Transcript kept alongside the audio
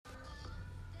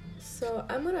So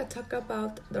I'm gonna talk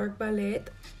about Dark Ballet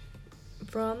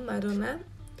from Madonna.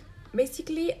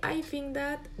 Basically, I think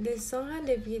that the song and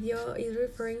the video is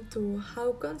referring to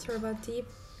how conservative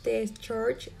the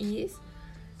church is,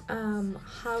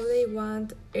 how they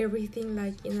want everything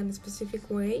like in a specific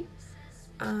way,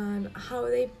 and how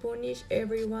they punish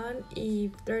everyone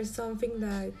if there's something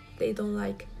that they don't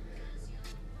like.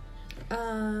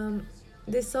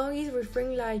 The song is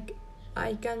referring like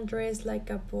I can dress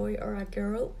like a boy or a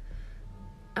girl,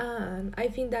 and I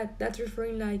think that that's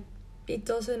referring like it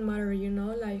doesn't matter,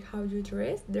 like how you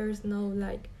dress. There's no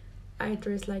like I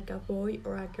dress like a boy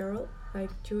or a girl, like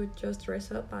you just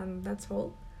dress up and that's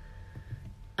all.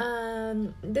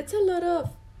 And that's a lot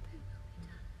of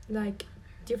like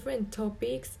different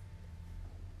topics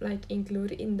like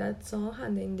included in that song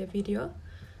and in the video.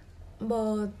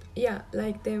 But yeah,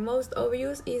 like the most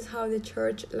obvious is how the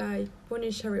church like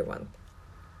punish everyone.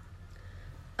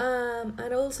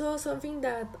 And also something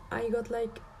that I got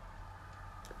like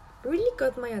really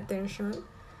got my attention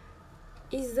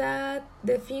is that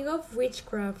the thing of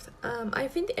witchcraft. I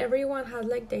think everyone has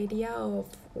like the idea of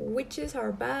witches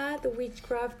are bad,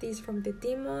 witchcraft is from the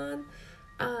demon,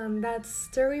 and that's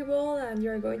terrible, and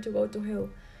you're going to go to hell.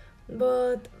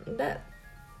 But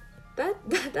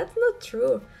that's not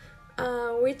true.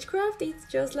 Witchcraft is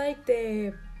just like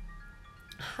the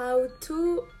how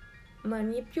to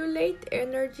manipulate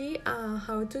energy,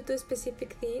 how to do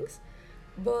specific things,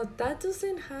 but that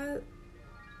doesn't have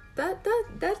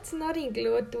that's not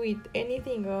included with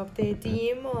anything of the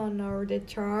demon or the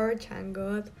church and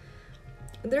God.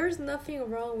 There's nothing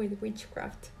wrong with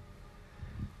witchcraft.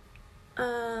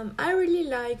 I really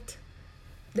liked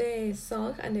the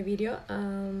song and the video.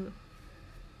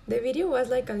 The video was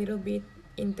like a little bit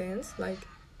intense, like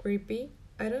creepy,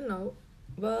 I don't know,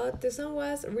 but the song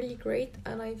was really great,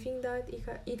 and I think that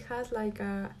it has like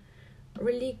a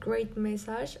really great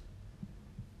message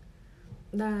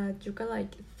that you can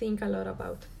like think a lot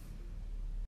about.